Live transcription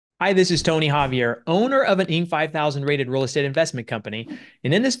Hi, this is Tony Javier, owner of an Inc. 5000 rated real estate investment company.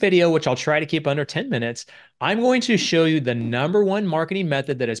 And in this video, which I'll try to keep under 10 minutes, I'm going to show you the number one marketing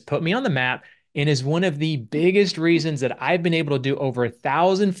method that has put me on the map and is one of the biggest reasons that I've been able to do over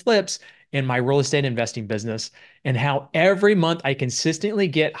 1,000 flips in my real estate investing business, and how every month I consistently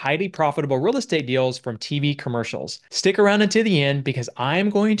get highly profitable real estate deals from TV commercials. Stick around until the end because I'm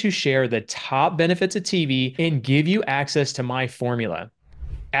going to share the top benefits of TV and give you access to my formula.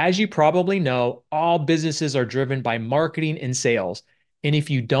 As you probably know, all businesses are driven by marketing and sales. And if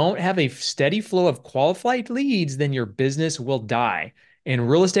you don't have a steady flow of qualified leads, then your business will die. And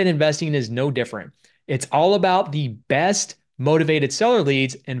real estate investing is no different. It's all about the best motivated seller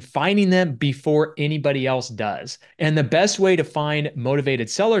leads and finding them before anybody else does. And the best way to find motivated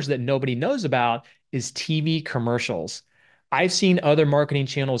sellers that nobody knows about is TV commercials. I've seen other marketing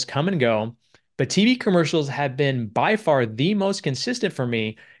channels come and go, but TV commercials have been by far the most consistent for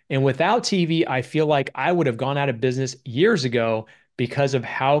me. And without TV, I feel like I would have gone out of business years ago because of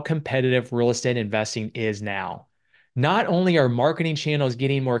how competitive real estate investing is now. Not only are marketing channels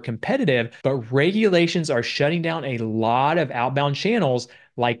getting more competitive, but regulations are shutting down a lot of outbound channels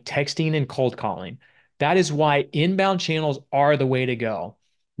like texting and cold calling. That is why inbound channels are the way to go.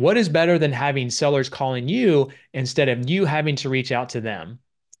 What is better than having sellers calling you instead of you having to reach out to them?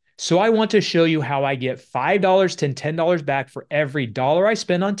 So I want to show you how I get $5 to $10 back for every dollar I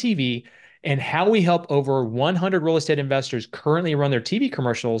spend on TV, and how we help over 100 real estate investors currently run their TV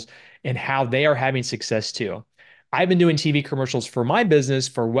commercials and how they are having success too. I've been doing TV commercials for my business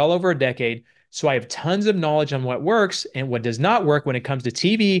for well over a decade, so I have tons of knowledge on what works and what does not work when it comes to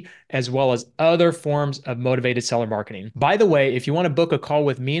TV, as well as other forms of motivated seller marketing. By the way, if you want to book a call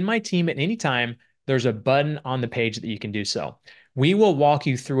with me and my team at any time, there's a button on the page that you can do so. We will walk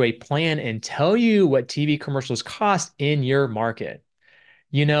you through a plan and tell you what TV commercials cost in your market.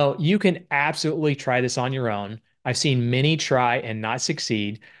 You know, you can absolutely try this on your own. I've seen many try and not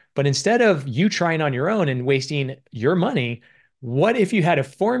succeed, but instead of you trying on your own and wasting your money, what if you had a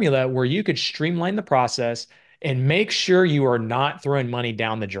formula where you could streamline the process and make sure you are not throwing money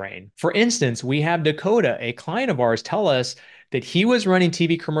down the drain? For instance, we have Dakota, a client of ours, tell us that he was running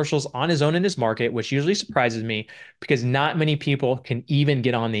TV commercials on his own in his market, which usually surprises me because not many people can even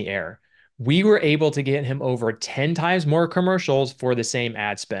get on the air. We were able to get him over 10 times more commercials for the same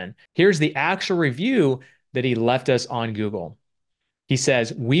ad spend. Here's the actual review that he left us on Google. He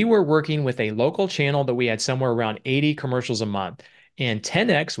says, we were working with a local channel that we had somewhere around 80 commercials a month, and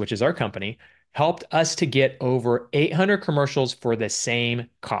 10X, which is our company, helped us to get over 800 commercials for the same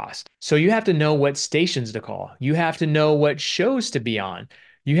cost. So you have to know what stations to call. You have to know what shows to be on.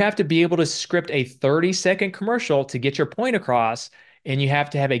 You have to be able to script a 30-second commercial to get your point across, and you have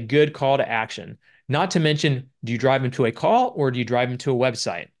to have a good call to action. Not to mention, do you drive them to a call or do you drive them to a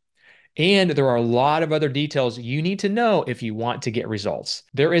website? And there are a lot of other details you need to know if you want to get results.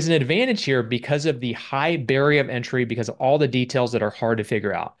 There is an advantage here because of the high barrier of entry, because of all the details that are hard to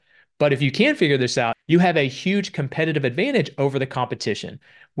figure out. But if you can figure this out, you have a huge competitive advantage over the competition.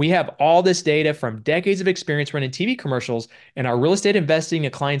 We have all this data from decades of experience running TV commercials, and our real estate investing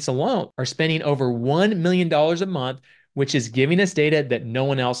clients alone are spending over $1 million a month, which is giving us data that no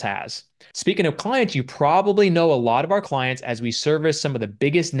one else has. Speaking of clients, you probably know a lot of our clients as we service some of the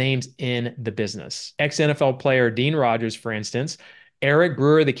biggest names in the business. Ex-NFL player Dean Rogers, for instance, Eric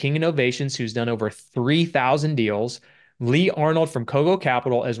Brewer, the King of Novations, who's done over 3,000 deals, Lee Arnold from Kogo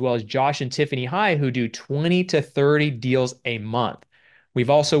Capital, as well as Josh and Tiffany High, who do 20 to 30 deals a month. We've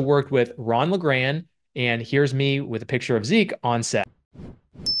also worked with Ron LeGrand, and here's me with a picture of Zeke on set.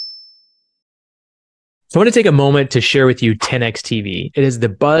 So I want to take a moment to share with you 10X TV. It is the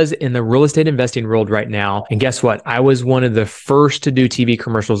buzz in the real estate investing world right now. And guess what? I was one of the first to do TV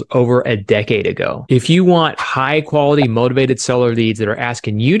commercials over a decade ago. If you want high quality, motivated seller leads that are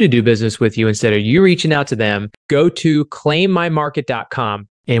asking you to do business with you instead of you reaching out to them, go to claimmymarket.com.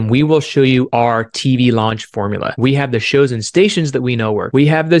 And we will show you our TV launch formula. We have the shows and stations that we know work. We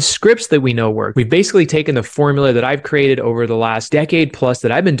have the scripts that we know work. We've basically taken the formula that I've created over the last decade plus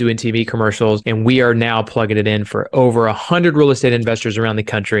that I've been doing TV commercials, and we are now plugging it in for over 100 real estate investors around the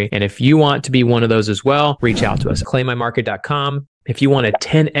country. And if you want to be one of those as well, reach out to us. Claimmymarket.com. If you want a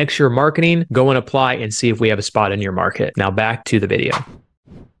 10x your marketing, go and apply and see if we have a spot in your market. Now back to the video.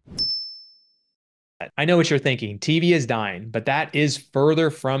 I know what you're thinking. TV is dying, but that is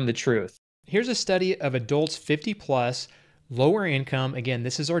further from the truth. Here's a study of adults 50 plus, lower income. Again,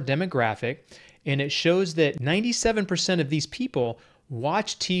 this is our demographic, and it shows that 97% of these people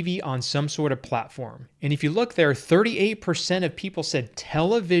watch TV on some sort of platform. And if you look there, 38% of people said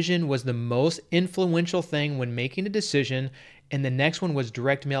television was the most influential thing when making a decision, and the next one was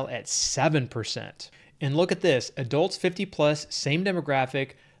direct mail at 7%. And look at this, adults 50 plus, same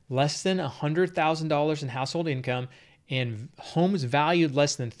demographic, less than $100,000 in household income, and homes valued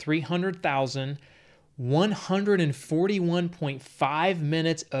less than $300,000, 141.5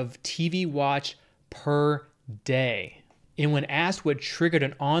 minutes of TV watch per day. And when asked what triggered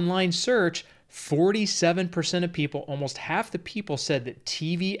an online search, 47% of people, almost half the people, said that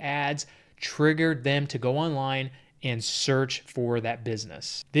TV ads triggered them to go online and search for that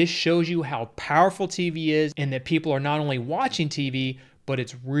business. This shows you how powerful TV is and that people are not only watching TV, but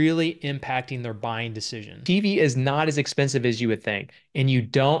it's really impacting their buying decision. TV is not as expensive as you would think, and you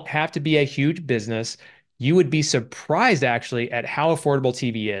don't have to be a huge business. You would be surprised actually at how affordable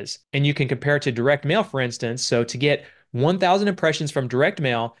TV is. And you can compare it to direct mail, for instance. So to get 1,000 impressions from direct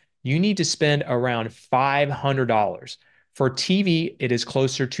mail, you need to spend around $500. For TV, it is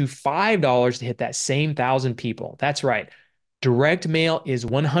closer to $5 to hit that same 1,000 people. That's right. Direct mail is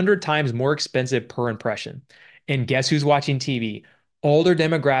 100 times more expensive per impression. And guess who's watching TV? Older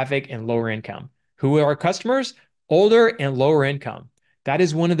demographic and lower income. Who are our customers? Older and lower income. That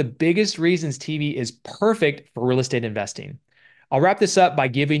is one of the biggest reasons TV is perfect for real estate investing. I'll wrap this up by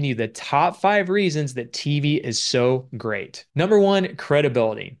giving you the top 5 reasons that TV is so great. Number 1,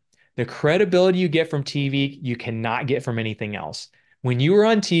 credibility. The credibility you get from TV, you cannot get from anything else. When you are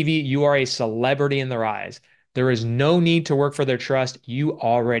on TV, you are a celebrity in their eyes. There is no need to work for their trust. You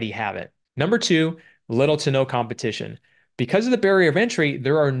already have it. Number 2, little to no competition. Because of the barrier of entry,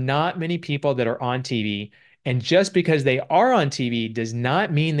 there are not many people that are on TV. And just because they are on TV does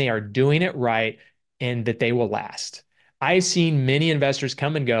not mean they are doing it right and that they will last. I've seen many investors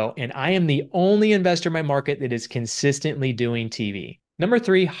come and go, and I am the only investor in my market that is consistently doing TV. Number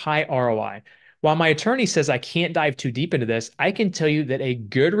 3, high ROI. While my attorney says I can't dive too deep into this, I can tell you that a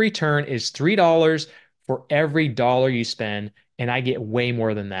good return is $3 for every dollar you spend, and I get way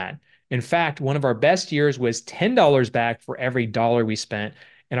more than that. In fact, one of our best years was $10 back for every dollar we spent,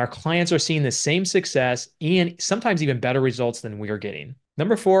 and our clients are seeing the same success and sometimes even better results than we are getting.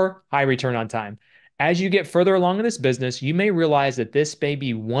 Number 4, high return on time. As you get further along in this business, you may realize that this may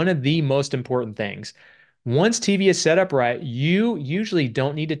be one of the most important things. Once TV is set up right, you usually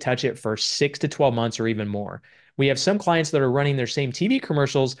don't need to touch it for 6 to 12 months or even more. We have some clients that are running their same TV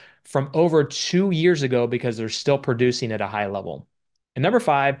commercials from over 2 years ago because they're still producing at a high level. And number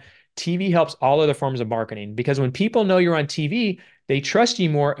 5, TV helps all other forms of marketing because when people know you're on TV, they trust you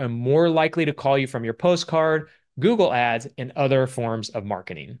more and more likely to call you from your postcard, Google ads, and other forms of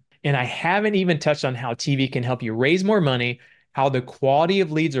marketing. And I haven't even touched on how TV can help you raise more money, how the quality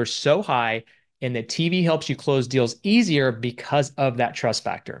of leads are so high, and that TV helps you close deals easier because of that trust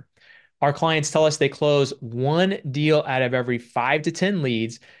factor. Our clients tell us they close 1 deal out of every 5 to 10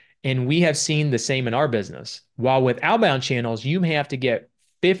 leads, and we have seen the same in our business. While with outbound channels, you may have to get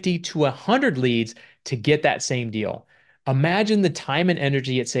 50 to 100 leads to get that same deal. Imagine the time and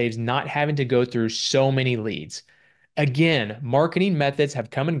energy it saves not having to go through so many leads. Again, marketing methods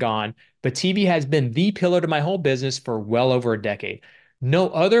have come and gone, but TV has been the pillar to my whole business for well over a decade. No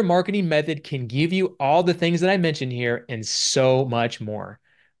other marketing method can give you all the things that I mentioned here and so much more.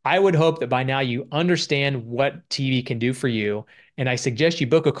 I would hope that by now you understand what TV can do for you, and I suggest you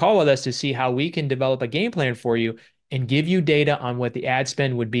book a call with us to see how we can develop a game plan for you and give you data on what the ad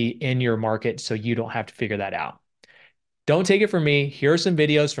spend would be in your market so you don't have to figure that out. Don't take it from me. Here are some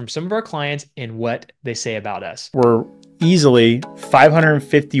videos from some of our clients and what they say about us. We're easily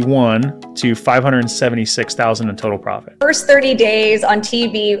 551 to 576,000 in total profit. First 30 days on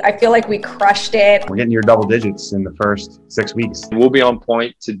TV, I feel like we crushed it. We're getting your double digits in the first 6 weeks. We'll be on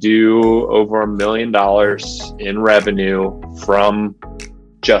point to do over $1 million in revenue from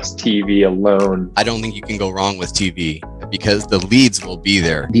just TV alone. I don't think you can go wrong with TV because the leads will be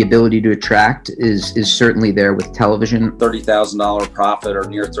there. The ability to attract is certainly there with television. $30,000 profit or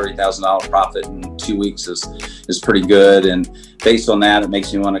near $30,000 profit in 2 weeks is pretty good. And based on that, it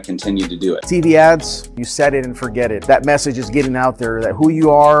makes me want to continue to do it. TV ads, you set it and forget it. That message is getting out there that who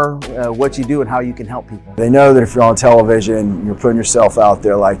you are, what you do, and how you can help people. They know that if you're on television, you're putting yourself out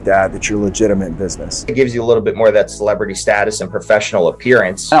there like that you're legitimate business. It gives you a little bit more of that celebrity status and professional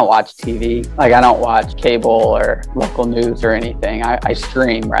appearance. I don't watch TV. Like I don't watch cable or local news or anything. I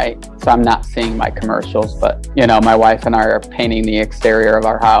stream, right? So I'm not seeing my commercials, but you know, my wife and I are painting the exterior of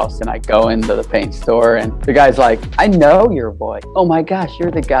our house and I go into the paint store and the guy's like, I know your voice. Oh my gosh,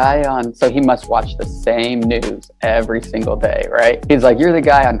 you're the guy on, so he must watch the same news every single day, right? He's like, you're the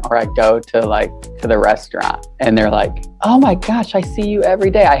guy on, or I go to the restaurant and they're like, oh my gosh, I see you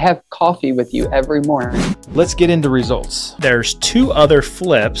every day. I have coffee with you every morning. Let's get into results. There's 2 other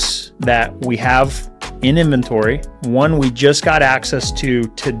flips that we have in inventory. One we just got access to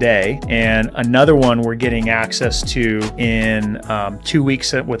today, and another one we're getting access to in 2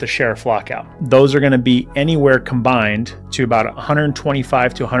 weeks with a sheriff lockout. Those are going to be anywhere combined to about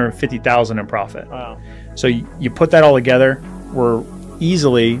 125 to 150,000 in profit. Wow. So you put that all together, we're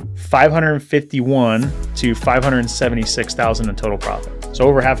easily 551 to 576,000 in total profit. So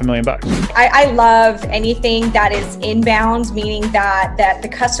over $500,000. I love anything that is inbound, meaning that the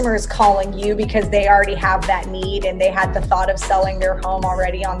customer is calling you because they already have that need and they had the thought of selling their home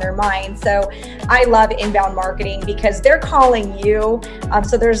already on their mind. So I love inbound marketing because they're calling you.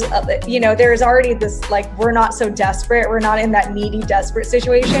 So there's, there's already this, like, we're not so desperate. We're not in that needy, desperate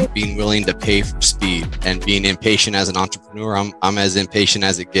situation. Being willing to pay for speed and being impatient as an entrepreneur, I'm as impatient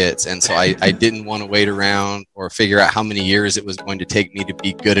as it gets. And so I didn't want to wait around or figure out how many years it was going to take me to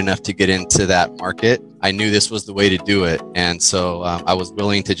be good enough to get into that market. I knew this was the way to do it. And so I was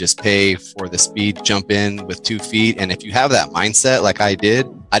willing to just pay for the speed, jump in with 2 feet. And if you have that mindset like I did,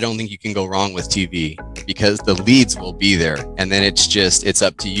 I don't think you can go wrong with TV because the leads will be there. And then it's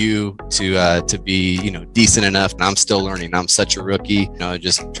up to you to be, decent enough. And I'm still learning. I'm such a rookie,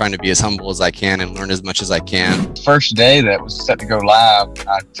 just trying to be as humble as I can and learn as much as I can. First day that was set to go live,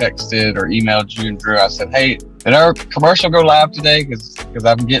 I texted or emailed you and Drew. I said, hey, did our commercial go live today? Because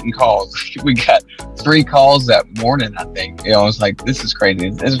I'm getting calls. We got 3 calls that morning, I think. It's like, this is crazy.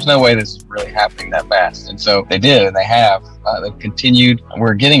 There's no way this is really happening that fast. And so they did, and they have. They've continued.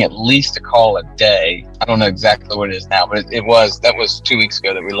 We're getting at least a call a day. I don't know exactly what it is now, but that was 2 weeks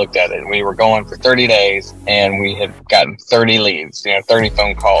ago that we looked at it. We were going for 30 days, and we had gotten 30 leads, 30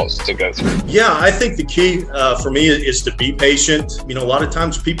 phone calls to go through. Yeah, I think the key for me is to be patient. A lot of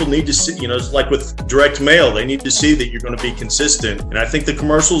times people need to see, it's like with direct mail, they need to see that you're going to be consistent. And I think the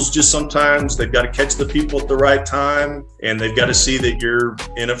commercials just sometimes they've got to catch the people at the right time, and they've got to see that you're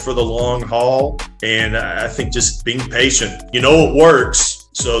in it for the long haul. And I think just being patient, it works.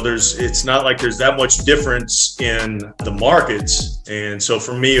 So it's not like there's that much difference in the markets. And so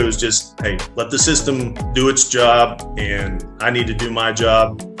for me, it was just, hey, let the system do its job and I need to do my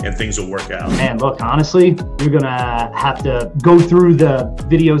job and things will work out. And look, honestly, you're gonna have to go through the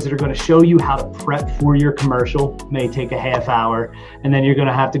videos that are gonna show you how to prep for your commercial. It may take a half hour. And then you're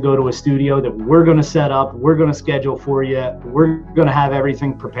gonna have to go to a studio that we're gonna set up, we're gonna schedule for you, we're gonna have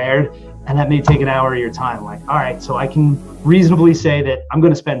everything prepared. And that may take an hour of your time. Like, all right, so I can reasonably say that I'm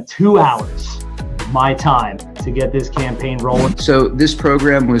going to spend 2 hours of my time to get this campaign rolling. So this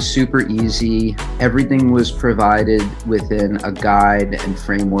program was super easy. Everything was provided within a guide and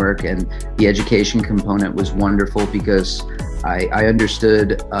framework, and the education component was wonderful because I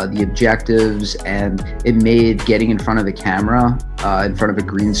understood the objectives, and it made getting in front of the camera, in front of a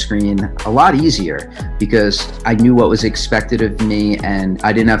green screen, a lot easier because I knew what was expected of me and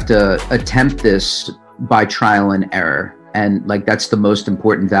I didn't have to attempt this by trial and error. And that's the most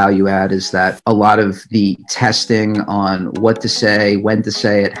important value add, is that a lot of the testing on what to say, when to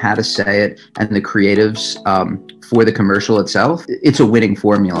say it, how to say it, and the creatives for the commercial itself, it's a winning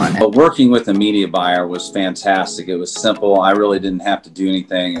formula. But working with a media buyer was fantastic. It was simple. I really didn't have to do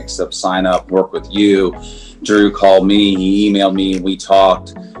anything except sign up, work with you. Drew called me, he emailed me, we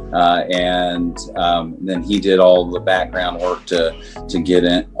talked, and then he did all the background work to get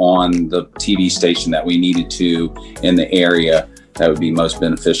it on the TV station that we needed to in the area that would be most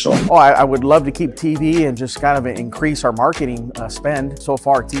beneficial. Oh, I would love to keep TV and just kind of increase our marketing spend. So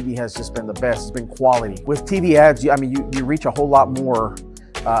far, TV has just been the best. It's been quality. With TV ads, you reach a whole lot more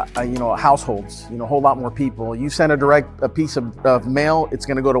households, a whole lot more people. You send a piece of mail, it's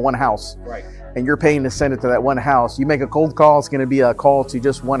going to go to one house. Right. And you're paying to send it to that one house. You make a cold call, it's going to be a call to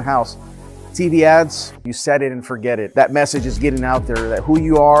just one house. TV ads, you set it and forget it. That message is getting out there, that who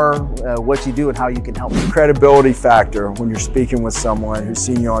you are, what you do, and how you can help. Credibility factor when you're speaking with someone who's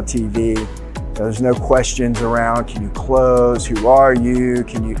seen you on TV. There's no questions around, can you close, who are you,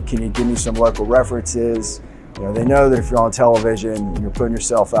 can you give me some local references? They know that if you're on television and you're putting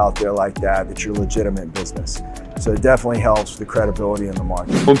yourself out there like that you're legitimate business. So it definitely helps the credibility in the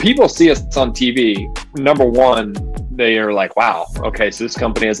market. When people see us on TV, number one, they are like, wow, okay, so this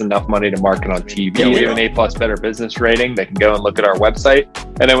company has enough money to market on TV. Yeah, we have an A+ Better Business rating. They can go and look at our website.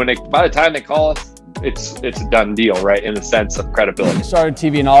 And then by the time they call us, it's a done deal, right? In the sense of credibility. We started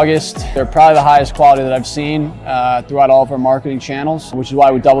TV in August. They're probably the highest quality that I've seen throughout all of our marketing channels, which is why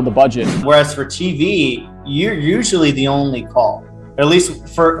we doubled the budget. Whereas for TV, you're usually the only call, at least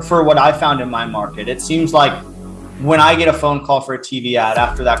for what I found in my market. It seems like when I get a phone call for a TV ad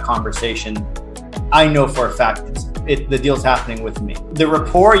after that conversation, I know for a fact the deal's happening with me. The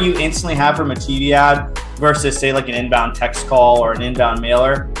rapport you instantly have from a TV ad versus say like an inbound text call or an inbound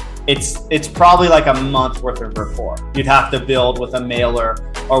mailer, it's probably like a month worth of rapport you'd have to build with a mailer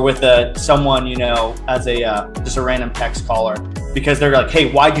or with someone, you know, as a just a random text caller, because they're like,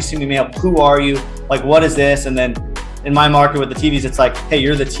 hey, why'd you send me mail? Who are you? Like, what is this? And then in my market with the TVs, it's like, hey,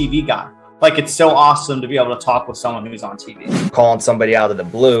 you're the TV guy. Like, it's so awesome to be able to talk with someone who's on TV. Calling somebody out of the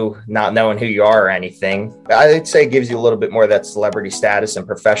blue, not knowing who you are or anything, I'd say it gives you a little bit more of that celebrity status and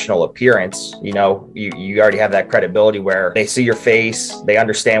professional appearance. You know, you already have that credibility where they see your face, they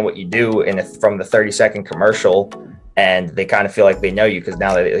understand what you do from the 30-second commercial, and they kind of feel like they know you because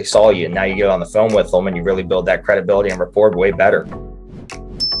now they saw you, and now you get on the phone with them and you really build that credibility and rapport way better.